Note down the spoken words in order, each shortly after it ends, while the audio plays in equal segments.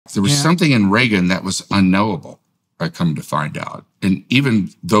There was something in Reagan that was unknowable, I come to find out. And even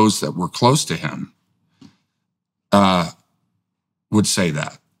those that were close to him would say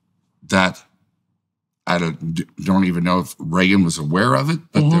that I don't even know if Reagan was aware of it,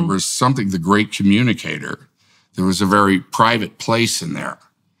 but there was something, the great communicator, there was a very private place in there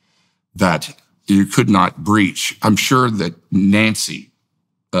that you could not breach. I'm sure that Nancy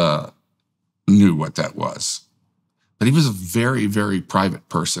knew what that was, but he was a very, very private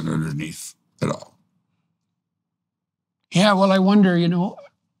person underneath it all. Yeah, well, I wonder, you know,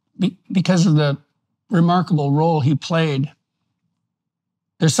 because of the remarkable role he played,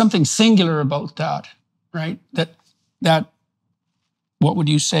 there's something singular about that, right? That what would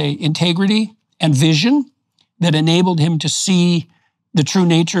you say, integrity and vision that enabled him to see the true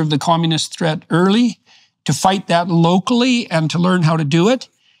nature of the communist threat early, to fight that locally and to learn how to do it,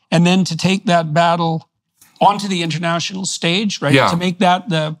 and then to take that battle onto the international stage, right? Yeah. To make that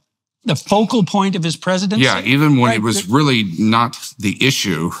the focal point of his presidency. Yeah, even when it was really not the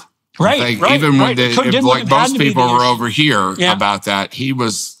issue. Right, even when like most people were over here Yeah. about that, he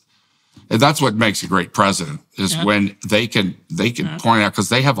was. And that's what makes a great president is when they can point out, because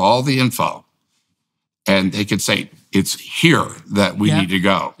they have all the info, and they can say it's here that we need to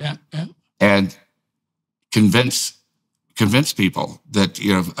go, and convince people that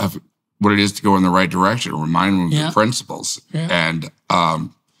of what it is to go in the right direction, remind them of the principles, and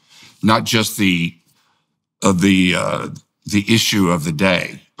not just the issue of the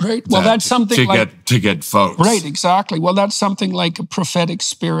day. Right. Well, that's something to get votes. Right. Exactly. Well, that's something like a prophetic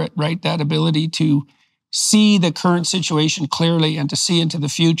spirit, right? That ability to see the current situation clearly and to see into the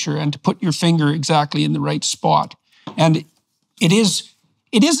future and to put your finger exactly in the right spot. And it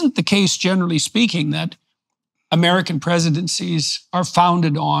isn't the case, generally speaking, that American presidencies are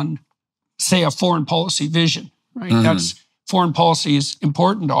founded on, say, a foreign policy vision, right? That's foreign policy is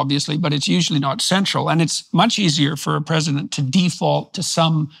important, obviously, but it's usually not central. And it's much easier for a president to default to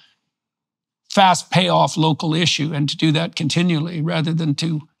some fast payoff local issue and to do that continually rather than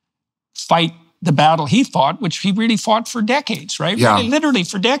to fight the battle he fought, which he really fought for decades, right? Yeah. Really, literally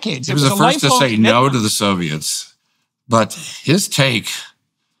for decades. He was the first to say no to the Soviets, but his take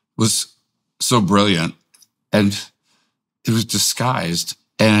was so brilliant and it was disguised.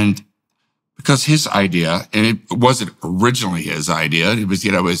 And because his idea, and it wasn't originally his idea, it was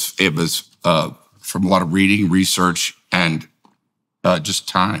from a lot of reading, research, and just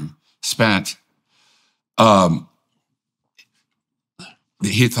time spent.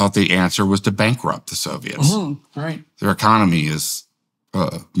 He thought the answer was to bankrupt the Soviets. Right. Their economy is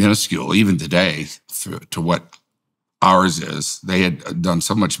minuscule, even today, to what ours is. They had done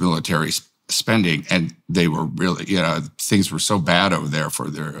so much military spending, and they were really, things were so bad over there for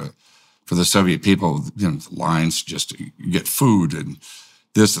the Soviet people, the lines just to get food and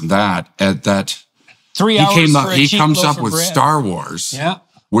this and that. And that 3 hours he comes up with Star Wars,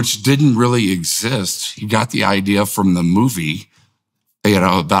 which didn't really exist. He got the idea from the movie,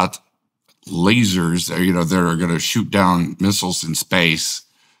 about lasers, that are going to shoot down missiles in space.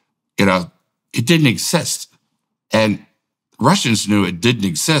 It didn't exist. And Russians knew it didn't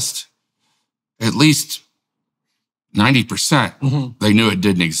exist. At least 90%, they knew it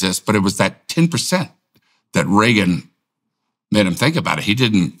didn't exist, but it was that 10% that Reagan made him think about it. He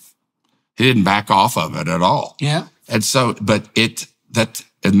didn't back off of it at all. Yeah. And so,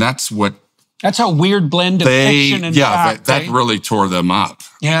 that's a weird blend of fiction and fact. That really tore them up.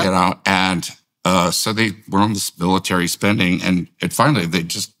 Yeah. And so they were on this military spending, and finally they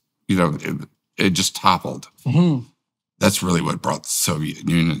just, it just toppled. That's really what brought the Soviet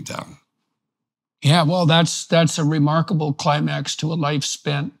Union down. Yeah, well, that's a remarkable climax to a life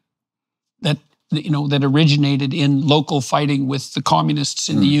spent that originated in local fighting with the communists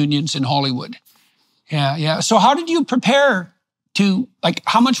in the unions in Hollywood. Yeah. So how did you prepare to,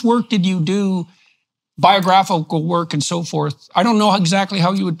 how much work did you do, biographical work and so forth? I don't know exactly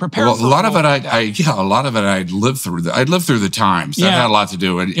how you would prepare. Well, a lot of it I'd lived through. I lived through the times. That had a lot to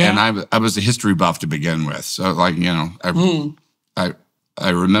do with it. And I was a history buff to begin with. So I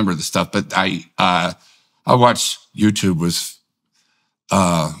remember the stuff, but I watched YouTube was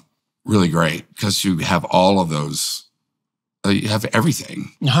really great because you have all of those. You have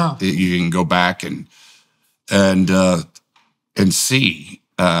everything. You can go back and see.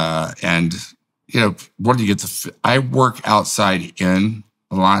 What do you get I work outside in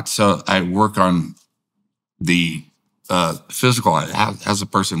a lot, so I work on the physical. How's a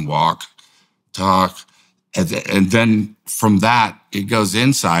person walk, talk. And then from that, it goes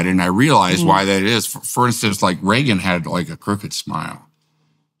inside, and I realize why that is. For instance, like Reagan had like a crooked smile.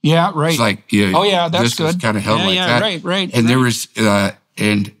 Yeah, right. It's like, that's this good. Was kind of held like that. Right. And there was,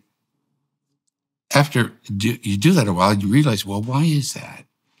 and after you do that a while, you realize, well, why is that?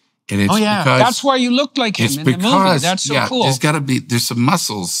 And it's because that's why you look like him in the movie. That's so cool. There's some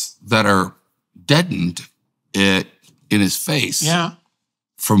muscles that are deadened in his face. Yeah.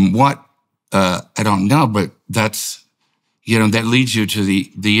 From what I don't know, but that's that leads you to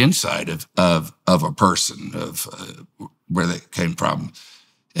the inside of a person, of where they came from.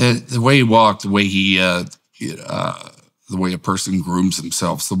 The way he walked, the way he the way a person grooms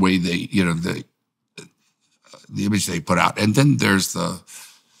themselves, the way they the image they put out, and then there's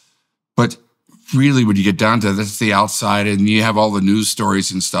but really, when you get down to it, that's the outside, and you have all the news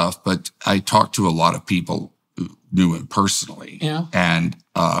stories and stuff. But I talked to a lot of people who knew him personally. Yeah. And,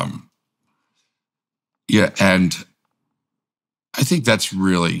 and I think that's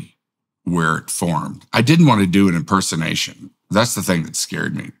really where it formed. I didn't want to do an impersonation. That's the thing that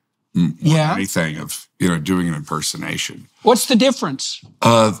scared me. More than anything of, doing an impersonation. What's the difference?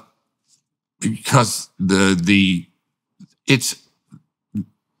 Because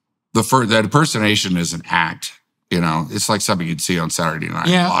that impersonation is an act, it's like something you'd see on Saturday Night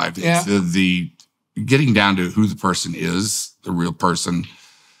Live. It's the getting down to who the person is, the real person,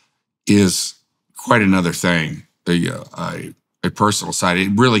 is quite another thing. A personal side. It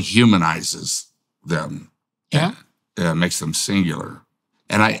really humanizes them. Yeah. And makes them singular.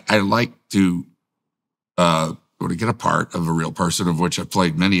 And I like to, when I get a part of a real person, of which I've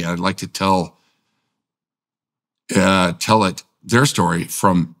played many, I'd like to tell it, their story,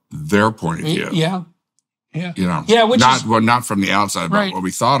 from their point of view. Yeah. Yeah. Not from the outside about what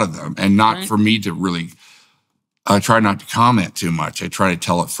we thought of them, and not for me to really, I try not to comment too much. I try to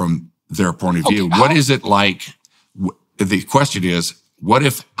tell it from their point of view. What is it like? The question is, what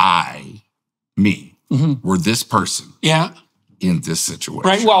if me, were this person in this situation?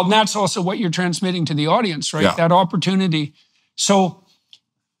 Right. Well, and that's also what you're transmitting to the audience, right? Yeah. That opportunity. So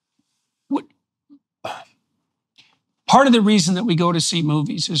part of the reason that we go to see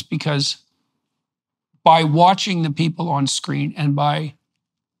movies is because by watching the people on screen and by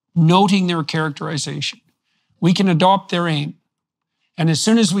noting their characterization, we can adopt their aim. And as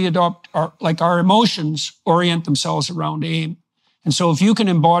soon as we adopt our emotions orient themselves around aim. And so if you can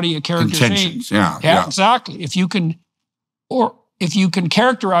embody a character's aim, exactly. If you can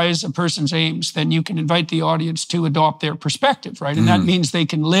characterize a person's aims, then you can invite the audience to adopt their perspective, right? And that means they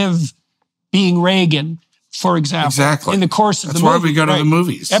can live being Reagan, for example, in the course of the movie. That's why we go to the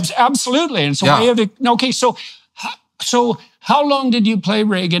movies. Absolutely. And so so how long did you play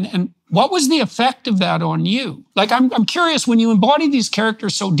Reagan, and what was the effect of that on you? Like, I'm curious, when you embody these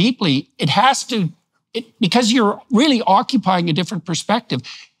characters so deeply, because you're really occupying a different perspective,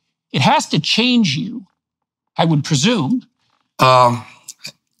 it has to change you, I would presume. I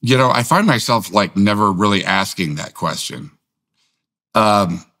find myself never really asking that question.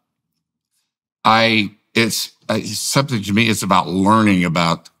 It's something to me. It's about learning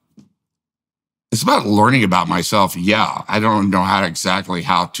about myself. Yeah, I don't know how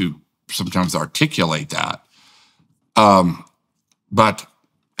to sometimes articulate that. But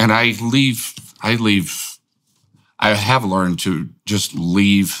I have learned to just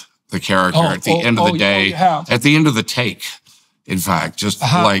leave the character at the end of the day, at the end of the take. In fact, just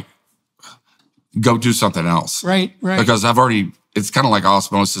go do something else. Right. Because it's kind of like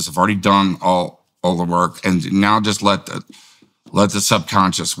osmosis. I've already done all the work, and now just let the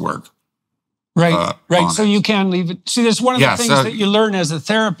subconscious work. Right. So you can leave it. See, there's one of the things that you learn as a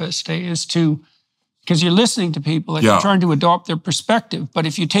therapist is because you're listening to people and you're trying to adopt their perspective. But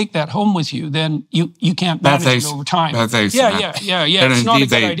if you take that home with you, then you can't manage it over time. Yeah. And it's indeed,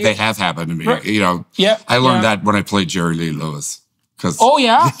 they have happened to me. Right. I learned that when I played Jerry Lee Lewis. Well,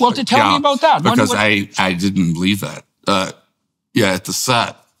 tell me about that. Because I didn't believe that. At the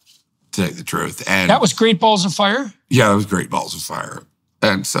set, to tell you the truth. And that was Great Balls of Fire? Yeah, it was Great Balls of Fire.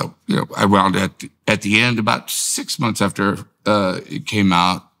 And so, I wound at the end, about 6 months after it came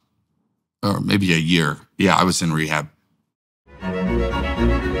out, or maybe a year. Yeah, I was in rehab